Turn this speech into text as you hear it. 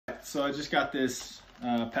so I just got this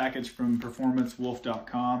package from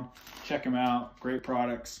performancewolf.com. Check them out, great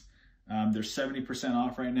products. They're 70%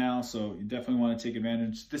 off right now, so you definitely want to take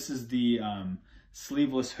advantage. This is the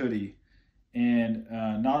sleeveless hoodie, and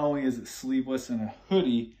not only is it sleeveless and a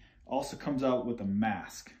hoodie, also comes out with a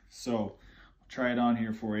mask. So I'll try it on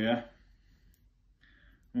here for you.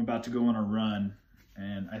 I'm about to go on a run,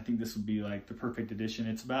 and I think this would be like the perfect addition.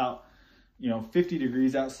 It's about 50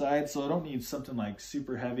 degrees outside, so I don't need something like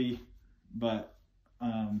super heavy, but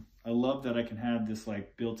I love that I can have this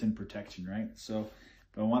like built-in protection, right? So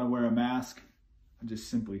if I want to wear a mask, I just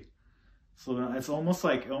simply slow down. It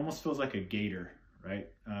almost feels like a gaiter, right?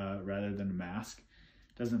 Rather than a mask.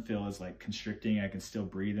 It doesn't feel as like constricting. I can still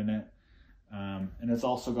breathe in it. And it's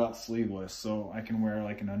also got sleeveless, so I can wear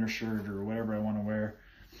like an undershirt or whatever I want to wear.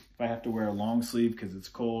 If I have to wear a long sleeve because it's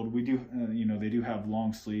cold, we do, they do have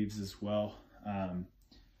long sleeves as well.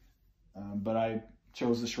 But I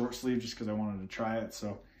chose the short sleeve just because I wanted to try it.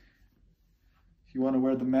 So if you want to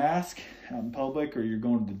wear the mask out in public, or you're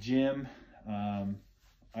going to the gym,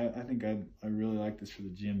 I think I really like this for the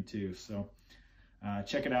gym too. So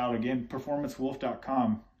check it out. Again,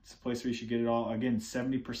 performancewolf.com. It's a place where you should get it all. Again,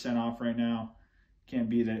 70% off right now. Can't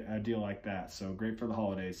beat a deal like that. So great for the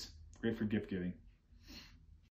holidays. Great for gift giving.